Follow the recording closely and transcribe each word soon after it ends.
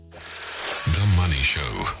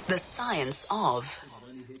Show. The Science of.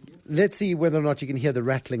 Let's see whether or not you can hear the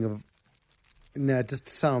rattling of... No, it just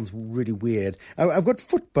sounds really weird. I've got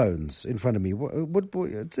foot bones in front of me.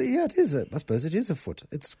 Yeah, it is. I suppose it is a foot.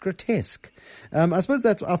 It's grotesque. I suppose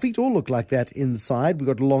that our feet all look like that inside. We've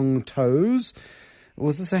got long toes. Or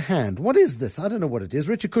was this a hand? What is this? I don't know what it is.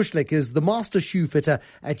 Richard Kushlick is the master shoe fitter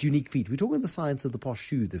at Unique Feet. We're talking the science of the posh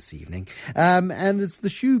shoe this evening. And it's the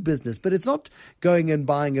shoe business, but it's not going and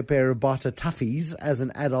buying a pair of Barter Toughies as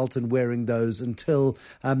an adult and wearing those until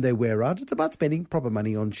they wear out. It's about spending proper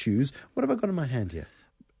money on shoes. What have I got in my hand here?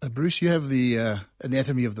 Bruce, you have the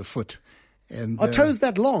anatomy of the foot. And, are toes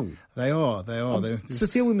that long? They are.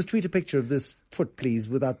 Cecile, we must tweet a picture of this foot, please,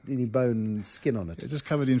 without any bone and skin on it. It's just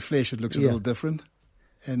covered in flesh. It looks a little different.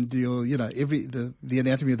 And the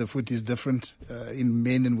anatomy of the foot is different in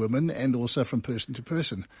men and women, and also from person to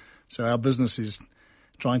person. So our business is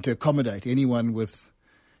trying to accommodate anyone with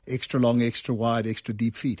extra long, extra wide, extra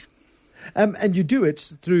deep feet. And you do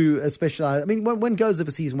it through a specialized... I mean, one goes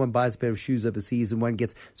overseas and one buys a pair of shoes overseas and one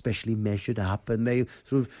gets specially measured up and they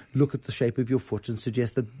sort of look at the shape of your foot and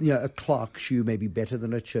suggest that, a Clark shoe may be better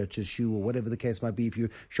than a Church's shoe or whatever the case might be if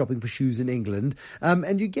you're shopping for shoes in England.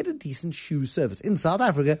 And you get a decent shoe service. In South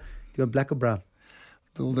Africa, do you want black or brown?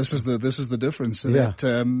 Well, this is the difference. That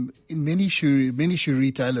in many shoe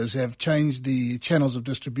retailers have changed the channels of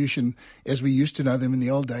distribution as we used to know them in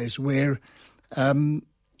the old days, where...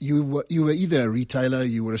 You were either a retailer,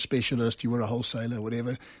 you were a specialist, you were a wholesaler,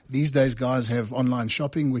 whatever. These days, guys have online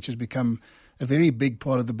shopping, which has become a very big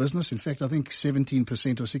part of the business. In fact, I think 17%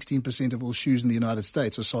 or 16% of all shoes in the United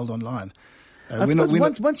States are sold online.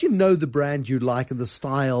 Once you know the brand you like and the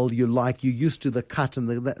style you like, you're used to the cut, and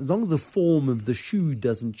as long as the form of the shoe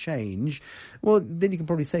doesn't change, well, then you can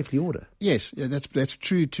probably safely order. Yes, that's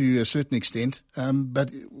true to a certain extent.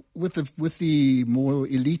 But with the more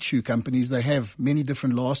elite shoe companies, they have many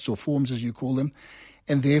different lasts or forms, as you call them,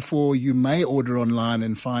 and therefore you may order online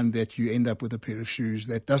and find that you end up with a pair of shoes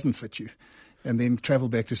that doesn't fit you, and then travel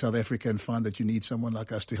back to South Africa and find that you need someone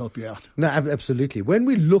like us to help you out. No, absolutely. When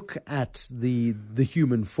we look at the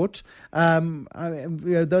human foot,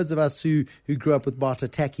 those of us who grew up with Barter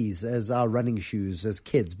Tackies as our running shoes as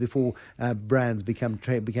kids, before brands became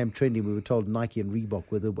trendy, we were told Nike and Reebok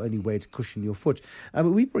were the only way to cushion your foot.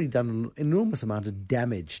 We've already done an enormous amount of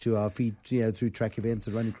damage to our feet, through track events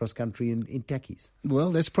and running cross country in Tackies.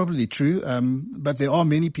 Well, that's probably true. But there are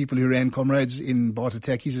many people who ran comrades in Barter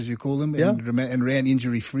Tackies, as you call them, and ran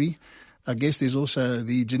injury-free. I guess there's also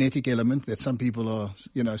the genetic element that some people are,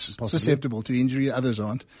 susceptible to injury, others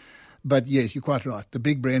aren't. But yes, you're quite right. The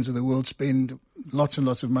big brands of the world spend lots and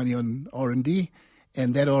lots of money on R&D,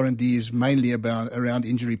 and that R&D is mainly around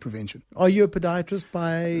injury prevention. Are you a podiatrist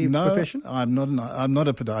by profession? No, I'm not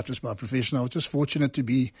a podiatrist by profession. I was just fortunate to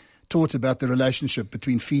be taught about the relationship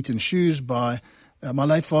between feet and shoes by my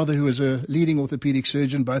late father, who was a leading orthopedic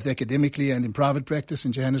surgeon, both academically and in private practice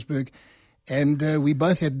in Johannesburg. And we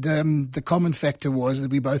both had, the common factor was that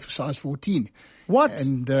we both were size 14. What?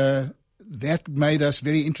 And that made us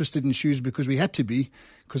very interested in shoes because we had to be,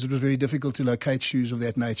 because it was very difficult to locate shoes of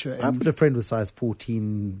that nature. I've got a friend with size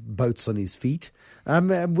 14 boats on his feet. Do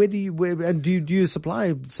you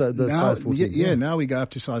supply the size 14? Yeah, now we go up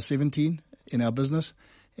to size 17 in our business,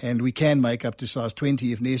 and we can make up to size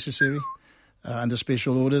 20 if necessary. Under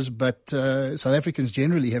special orders, but South Africans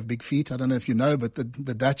generally have big feet. I don't know if you know, but the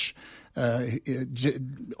Dutch that's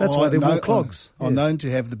why they wear clogs. Are known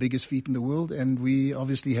to have the biggest feet in the world, and we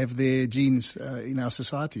obviously have their genes in our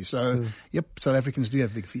society. So, South Africans do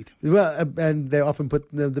have big feet. Well, and they often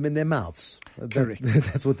put them in their mouths. Correct.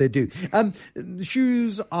 That's what they do.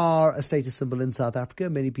 Shoes are a status symbol in South Africa.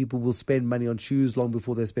 Many people will spend money on shoes long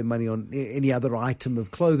before they spend money on any other item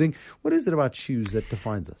of clothing. What is it about shoes that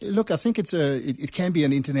defines us? Look, I think it can be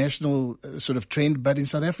an international sort of trend, but in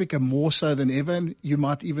South Africa more so than ever. And you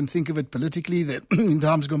might even think of it politically that in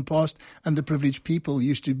times gone past, underprivileged people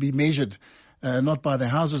used to be measured not by the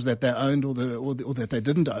houses that they owned or that they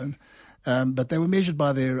didn't own, but they were measured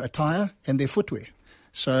by their attire and their footwear.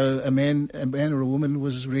 So a man or a woman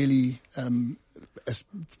was really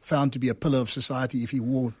found to be a pillar of society if he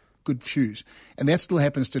wore good shoes, and that still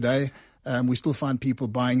happens today. We still find people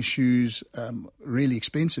buying shoes, really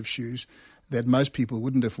expensive shoes that most people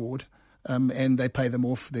wouldn't afford, and they pay them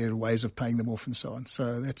off, their ways of paying them off and so on.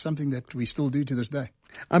 So that's something that we still do to this day.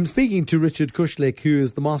 I'm speaking to Richard Kushlick, who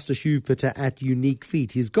is the master shoe fitter at Unique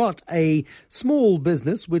Feet. He's got a small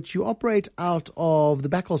business which you operate out of the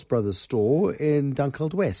Backhouse Brothers store in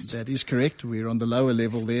Dunkeld West. That is correct. We're on the lower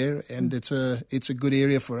level there, and it's a good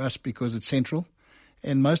area for us because it's central,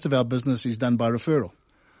 and most of our business is done by referral.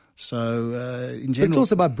 So in But general, it's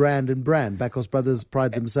also about brand and brand. Backhouse Brothers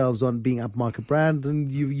pride themselves on being upmarket brand,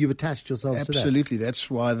 and you've attached yourselves to that. absolutely. That's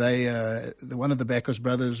why one of the Backhouse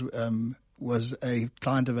Brothers was a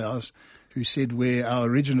client of ours who said where our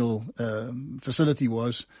original facility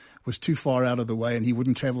was too far out of the way and he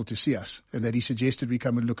wouldn't travel to see us, and that he suggested we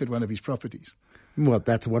come and look at one of his properties. Well,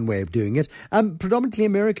 that's one way of doing it. Predominantly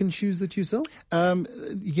American shoes that you sell?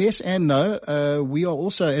 Yes and no. We are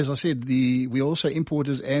also, as I said, we are also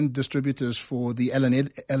importers and distributors for the Alan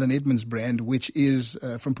Edmonds brand, which is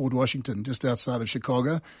from Port Washington, just outside of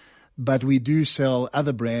Chicago. But we do sell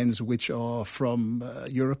other brands which are from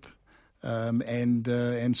Europe and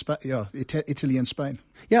Italy and Spain.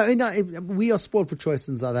 Yeah, I mean, we are spoiled for choice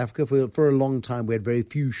in South Africa. For a long time, we had very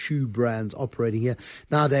few shoe brands operating here.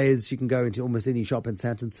 Nowadays, you can go into almost any shop in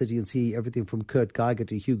Sandton City and see everything from Kurt Geiger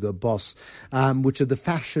to Hugo Boss, which are the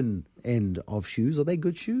fashion end of shoes. Are they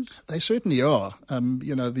good shoes? They certainly are.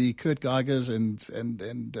 The Kurt Geigers and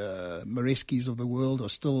Mareskis of the world are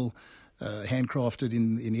still handcrafted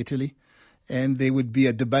in Italy, and there would be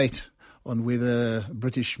a debate on whether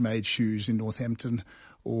British-made shoes in Northampton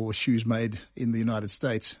or shoes made in the United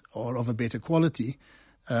States are of a better quality.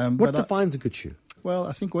 What defines a good shoe? Well,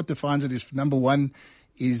 I think what defines it is, number one,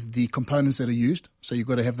 is the components that are used. So you've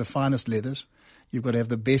got to have the finest leathers. You've got to have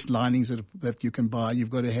the best linings that you can buy.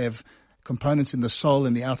 You've got to have components in the sole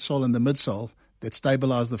and the outsole and the midsole that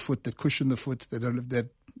stabilize the foot, that cushion the foot, that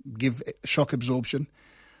give shock absorption.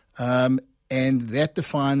 And that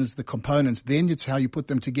defines the components. Then it's how you put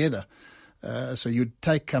them together. So you'd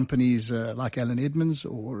take companies like Alan Edmonds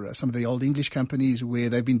or some of the old English companies where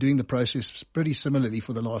they've been doing the process pretty similarly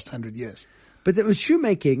for the last 100 years. But there was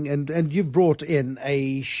shoemaking, and you've brought in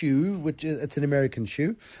a shoe, which it's an American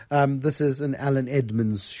shoe. This is an Alan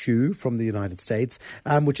Edmonds shoe from the United States,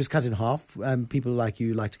 which is cut in half. People like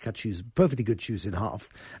you like to cut shoes, perfectly good shoes, in half,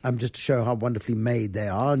 just to show how wonderfully made they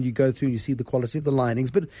are. And you go through and you see the quality of the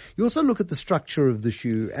linings. But you also look at the structure of the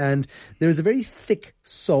shoe, and there is a very thick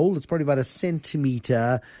sole. It's probably about a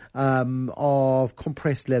centimetre of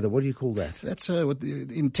compressed leather. What do you call that? That's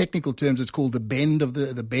in technical terms, it's called the bend of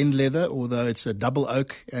the bend leather, although it's a double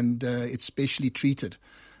oak, and it's specially treated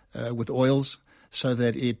with oils so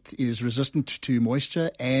that it is resistant to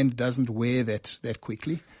moisture and doesn't wear that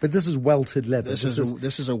quickly. But this is welted leather. This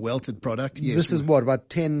is a welted product, yes. This is what, about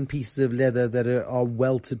 10 pieces of leather that are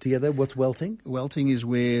welted together? What's welting? Welting is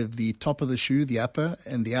where the top of the shoe, the upper,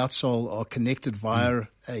 and the outsole are connected via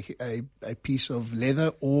a piece of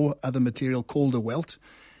leather or other material called a welt.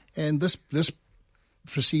 And this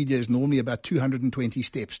procedure is normally about 220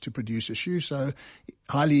 steps to produce a shoe, so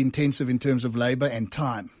highly intensive in terms of labor and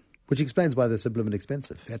time. Which explains why they're so blooming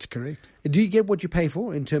expensive. That's correct. Do you get what you pay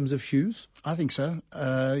for in terms of shoes? I think so.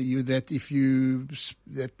 That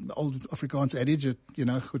old Afrikaans adage,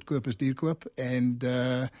 goedkoop is duurkoop, and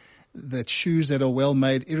that shoes that are well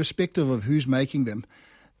made, irrespective of who's making them,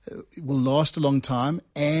 will last a long time,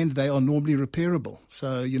 and they are normally repairable.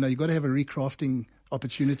 So, you've got to have a recrafting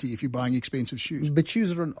opportunity if you're buying expensive shoes. But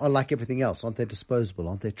shoes are like everything else, aren't they? Disposable,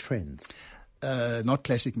 aren't they? Trends. Not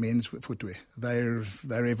classic men's footwear. They're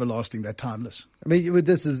everlasting. They're timeless. I mean,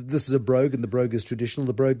 this is a brogue, and the brogue is traditional.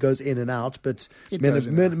 The brogue goes in and out, but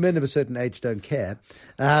men of a certain age don't care,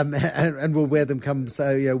 and will wear them come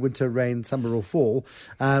winter, rain, summer, or fall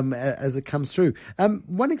as it comes through.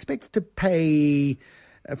 One expects to pay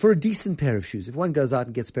for a decent pair of shoes. If one goes out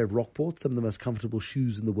and gets a pair of Rockport, some of the most comfortable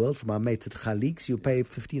shoes in the world from our mates at Khaliks, you'll pay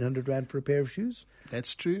 1,500 Rand for a pair of shoes.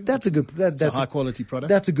 That's true. That's a high quality product.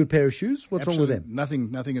 That's a good pair of shoes. What's Absolutely wrong with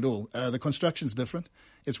them? Nothing at all. The construction's different.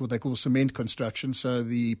 It's what they call cement construction, so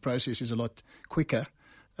the process is a lot quicker.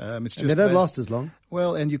 It's just they don't last as long.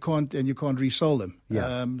 Well, and you can't resole them.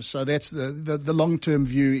 Yeah. So that's the long term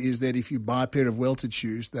view is that if you buy a pair of welted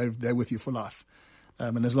shoes, they're with you for life.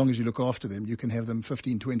 And as long as you look after them, you can have them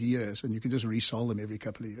 15, 20 years, and you can just resole them every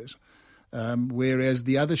couple of years. Whereas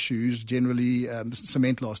the other shoes, generally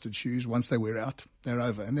cement-lasted shoes, once they wear out, they're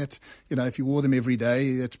over. And that's, if you wore them every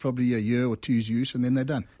day, that's probably a year or two's use, and then they're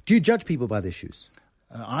done. Do you judge people by their shoes?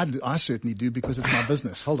 I certainly do, because it's my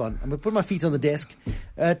business. Hold on, I'm going to put my feet on the desk.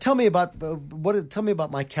 Tell me about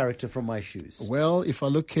my character from my shoes. Well, if I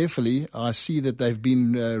look carefully, I see that they've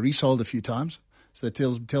been resoled a few times. So that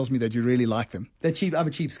tells me that you really like them. They're cheap. I'm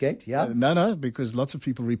a cheapskate, yeah? No, because lots of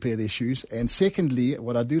people repair their shoes. And secondly,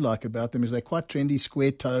 what I do like about them is they're quite trendy,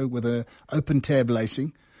 square toe with a open tab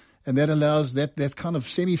lacing. And that allows that's kind of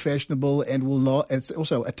semi-fashionable and it's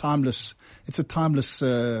also a timeless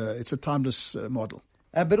model.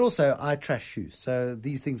 But also, I trash shoes, so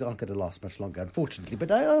these things aren't going to last much longer, unfortunately.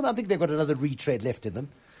 But I think they've got another retread left in them.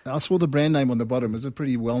 I saw the brand name on the bottom. It's a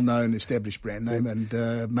pretty well-known, established brand name,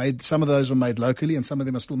 and some of those are made locally, and some of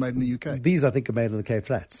them are still made in the UK. These, I think, are made in the Cape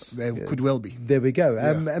Flats. They could well be. There we go.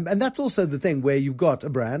 Yeah. And that's also the thing where you've got a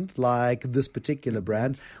brand like this particular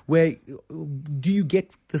brand, where do you get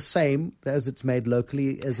the same as it's made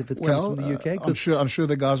locally as if it comes from the UK? I'm sure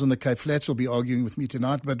the guys on the Cape Flats will be arguing with me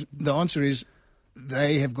tonight, but the answer is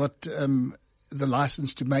they have got the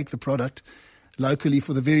license to make the product locally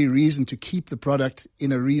for the very reason to keep the product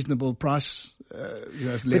in a reasonable price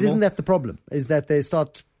level. But isn't that the problem? Is that they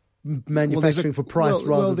start manufacturing for price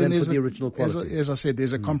rather than for the original quality? As I said,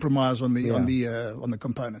 there's a compromise on the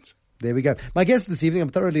components. There we go. My guest this evening, I'm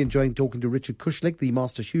thoroughly enjoying talking to Richard Kushlick, the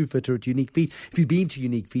master shoe fitter at Unique Feet. If you've been to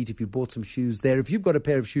Unique Feet, if you've bought some shoes there, if you've got a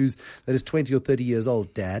pair of shoes that is 20 or 30 years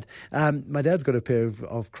old, Dad, my dad's got a pair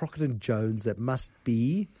of Crockett & Jones that must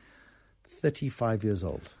be 35 years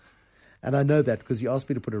old. And I know that because he asked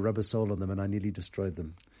me to put a rubber sole on them and I nearly destroyed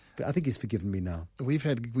them. But I think he's forgiven me now. We've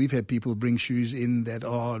had people bring shoes in that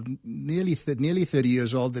are nearly 30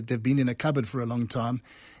 years old, that they've been in a cupboard for a long time.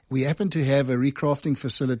 We happen to have a recrafting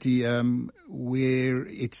facility where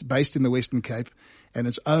it's based in the Western Cape and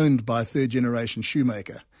it's owned by a third-generation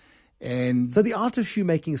shoemaker. And so the art of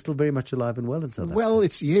shoemaking is still very much alive and well in South Africa? Well,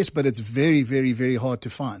 but it's very, very, very hard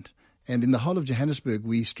to find. And in the whole of Johannesburg,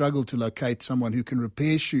 we struggle to locate someone who can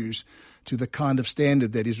repair shoes to the kind of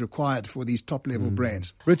standard that is required for these top-level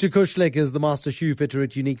brands. Richard Kushlick is the master shoe fitter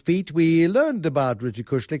at Unique Feet. We learned about Richard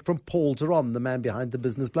Kushlick from Paul Teron, the man behind the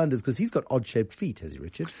business blunders, because he's got odd-shaped feet, has he,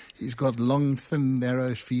 Richard? He's got long, thin,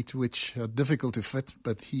 narrow feet, which are difficult to fit,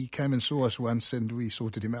 but he came and saw us once and we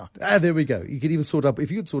sorted him out. There we go. You can even sort out,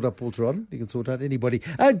 if you could sort out Paul Teron, you can sort out anybody.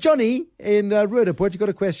 Johnny in Roodepoort, you got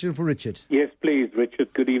a question for Richard? Yes, please,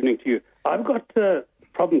 Richard. Good evening to you. I've got a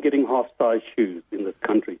problem getting half-size shoes in this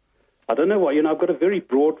country. I don't know why. I've got a very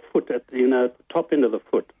broad foot at the top end of the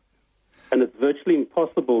foot, and it's virtually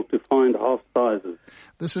impossible to find half sizes.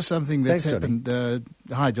 This is something that's happened.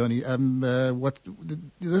 Hi, Johnny.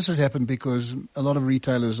 This has happened because a lot of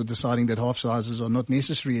retailers are deciding that half sizes are not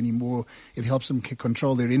necessary anymore. It helps them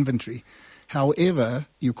control their inventory. However,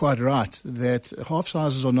 you're quite right that half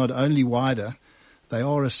sizes are not only wider. They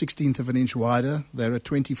are a 16th of an inch wider, they're a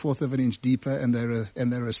 24th of an inch deeper, and they're a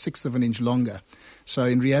 1/6 of an inch longer. So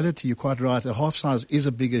in reality, you're quite right, a half size is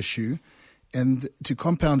a bigger shoe. And to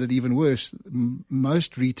compound it even worse,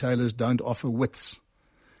 most retailers don't offer widths.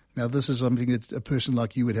 Now, this is something that a person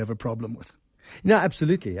like you would have a problem with. No,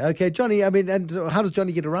 absolutely. Okay, Johnny, and how does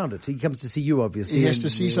Johnny get around it? He comes to see you, obviously. He has to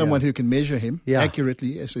see someone who can measure him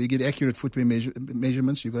accurately. So you get accurate footwear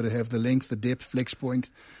measurements. You've got to have the length, the depth, flex point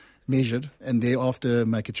measured, and thereafter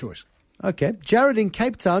make a choice. Okay. Jared in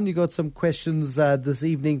Cape Town, you got some questions this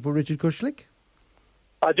evening for Richard Kushlick?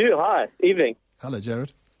 I do. Hi. Evening. Hello,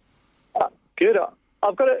 Jared. Good.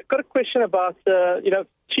 I've got a question about,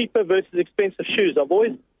 cheaper versus expensive shoes. I've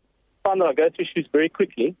always found that I go through shoes very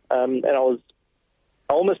quickly, and I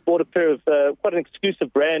almost bought a pair of quite an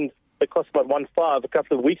exclusive brand that cost about $1.5 a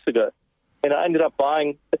couple of weeks ago, and I ended up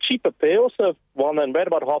buying a cheaper pair, also well-known brand,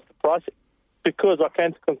 about half the price, because I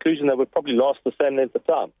came to the conclusion that would probably last the same length of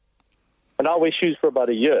time. And I wear shoes for about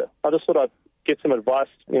a year. I just thought I'd get some advice,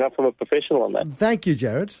 from a professional on that. Thank you,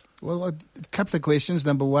 Jared. Well, a couple of questions.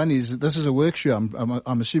 Number one is, this is a work shoe.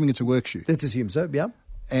 I'm assuming it's a work shoe. Let's assume so, yeah.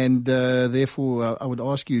 And therefore, I would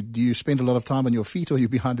ask you, do you spend a lot of time on your feet or are you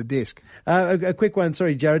behind a desk? A quick one,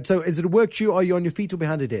 sorry, Jared. So is it a work shoe or are you on your feet or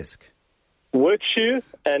behind a desk? Work shoe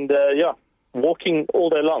and, walking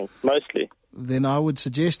all day long, mostly. Then I would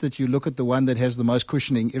suggest that you look at the one that has the most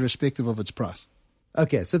cushioning, irrespective of its price.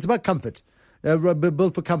 Okay, so it's about comfort,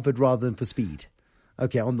 built for comfort rather than for speed.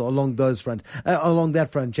 Okay, along that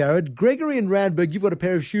front, Jared. Gregory in Randburg, you've got a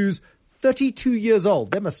pair of shoes, 32 years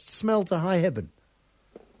old. They must smell to high heaven.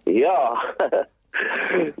 Yeah, I've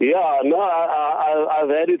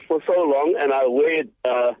had it for so long, and I wear it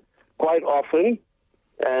quite often,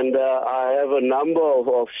 and I have a number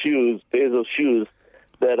of shoes, pairs of shoes,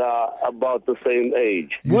 that are about the same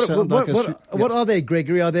age. What are they,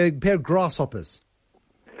 Gregory? Are they a pair of grasshoppers?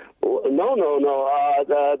 No.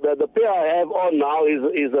 The pair I have on now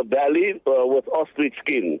is a belly with ostrich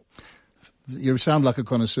skin. You sound like a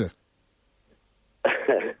connoisseur.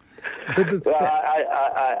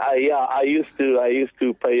 I used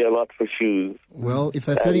to pay a lot for shoes. Well, if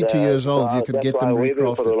they're 32 years old, you could get them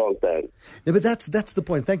recrafted. For a long time. No, but that's the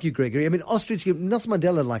point. Thank you, Gregory. I mean, ostrich skin. Nelson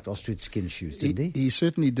Mandela liked ostrich skin shoes, didn't he? He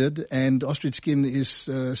certainly did, and ostrich skin is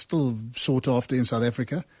still sought after in South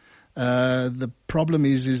Africa. The problem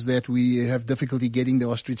is that we have difficulty getting the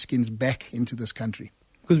ostrich skins back into this country.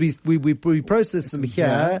 Because we process them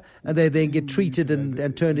here, and they then get treated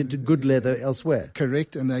and turned into good leather elsewhere.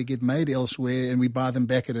 Correct, and they get made elsewhere, and we buy them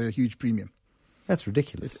back at a huge premium. That's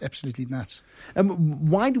ridiculous. It's absolutely nuts.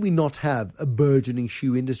 Why do we not have a burgeoning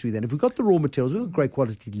shoe industry then? If we've got the raw materials, we've got great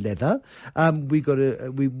quality leather,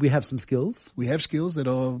 we have some skills. We have skills that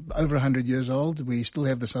are over 100 years old. We still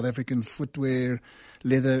have the South African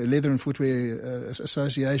Leather and Footwear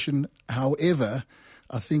Association. However,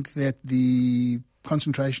 I think that the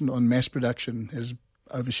concentration on mass production has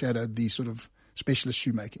overshadowed the sort of specialist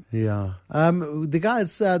shoemaking. Yeah. The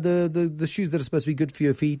guys, the shoes that are supposed to be good for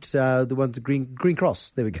your feet, the ones with green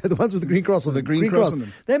cross. There we go. The ones with the green cross. Or the green cross on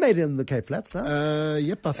them. They're made in the Cape Flats now.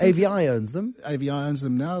 Yep. I think AVI owns them. AVI owns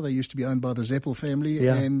them now. They used to be owned by the Zeppel family.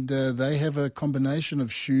 Yeah. And they have a combination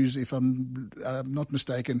of shoes, if I'm not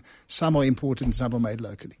mistaken. Some are imported and some are made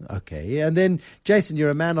locally. Okay. And then, Jason,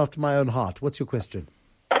 you're a man after my own heart. What's your question?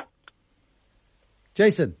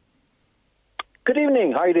 Jason. Good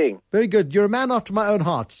evening. How are you doing? Very good. You're a man after my own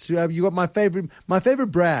heart. So, you got my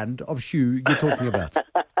favorite brand of shoe you're talking about.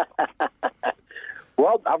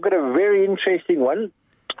 Well, I've got a very interesting one.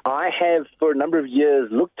 I have, for a number of years,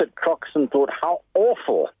 looked at Crocs and thought how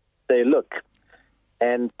awful they look.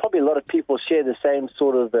 And probably a lot of people share the same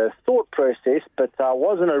sort of thought process, but I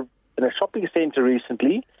was in a shopping center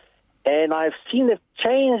recently, and I've seen they've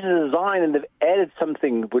changed the design and they've added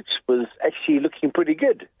something which was actually looking pretty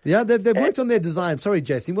good. Yeah, they've worked on their design. Sorry,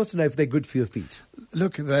 Jason, wants to know if they're good for your feet.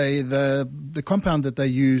 Look, the compound that they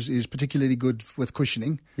use is particularly good with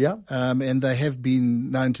cushioning. Yeah. And they have been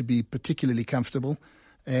known to be particularly comfortable.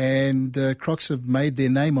 And Crocs have made their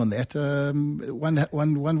name on that.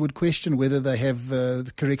 One would question whether they have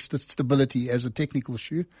the correct stability as a technical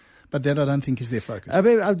shoe, but that I don't think is their focus. I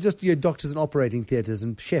mean, just your doctors in operating theatres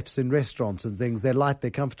and chefs in restaurants and things, they're light, they're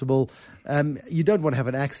comfortable. You don't want to have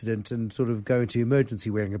an accident and sort of go into emergency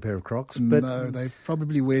wearing a pair of Crocs. But no, they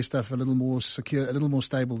probably wear stuff a little more secure, a little more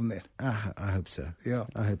stable than that. I hope so. Yeah.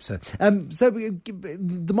 I hope so. So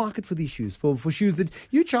the market for these shoes, for shoes that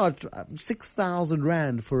you charge 6,000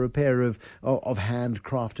 Rand for a pair of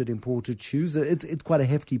handcrafted imported shoes, it's quite a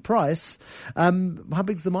hefty price. How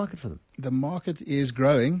big's the market for them? The market is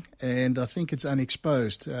growing, and I think it's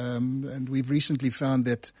unexposed. And we've recently found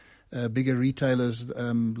that bigger retailers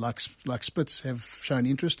like Spitz have shown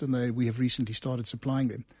interest, and we have recently started supplying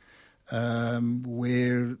them,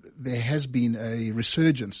 where there has been a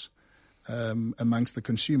resurgence amongst the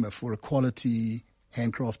consumer for a quality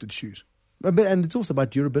handcrafted shoes. And it's also about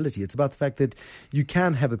durability. It's about the fact that you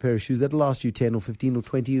can have a pair of shoes that last you 10 or 15 or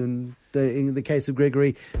 20, and in the case of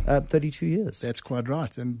Gregory, 32 years. That's quite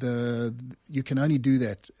right. And you can only do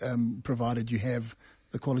that provided you have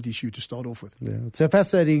the quality shoe to start off with. Yeah, it's a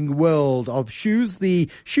fascinating world of shoes. The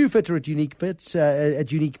shoe fitter at Unique Fit,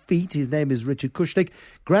 at Unique Feet, his name is Richard Kushlick,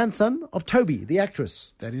 grandson of Toby, the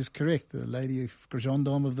actress. That is correct. The lady, grand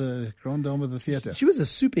dame of the theatre. She was a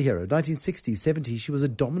superhero. 1960s, 70s. She was a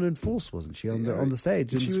dominant force, wasn't she, on the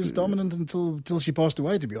stage? She was dominant until she passed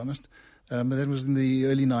away, to be honest. But that was in the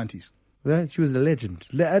early 90s. Yeah, she was a legend,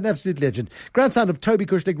 an absolute legend. Grandson of Toby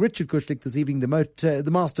Kushlick, Richard Kushlick, this evening, the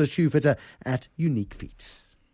master shoe fitter at Unique Feet.